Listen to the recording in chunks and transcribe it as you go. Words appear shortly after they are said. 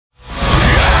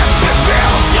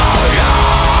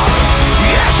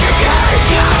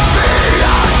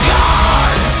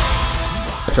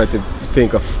I tried to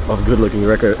think of good-looking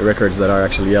records that are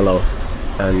actually yellow,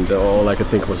 and all I could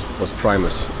think was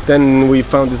Primus. Then we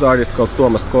found this artist called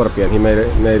Tuomas Korpi, and he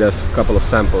made us a couple of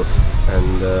samples,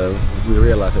 and we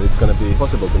realized that it's going to be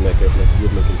possible to make a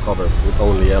good-looking cover with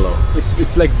only yellow.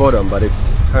 It's like Bodom, but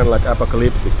it's kind of like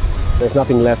apocalyptic. There's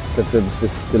nothing left, that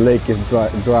the lake is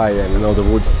dry and all the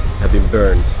woods have been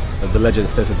burned. The legend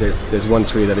says that there's one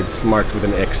tree that it's marked with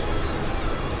an X,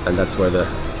 and that's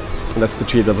the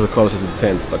tree that was closest to the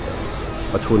tent,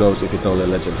 but who knows if it's only a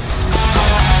legend.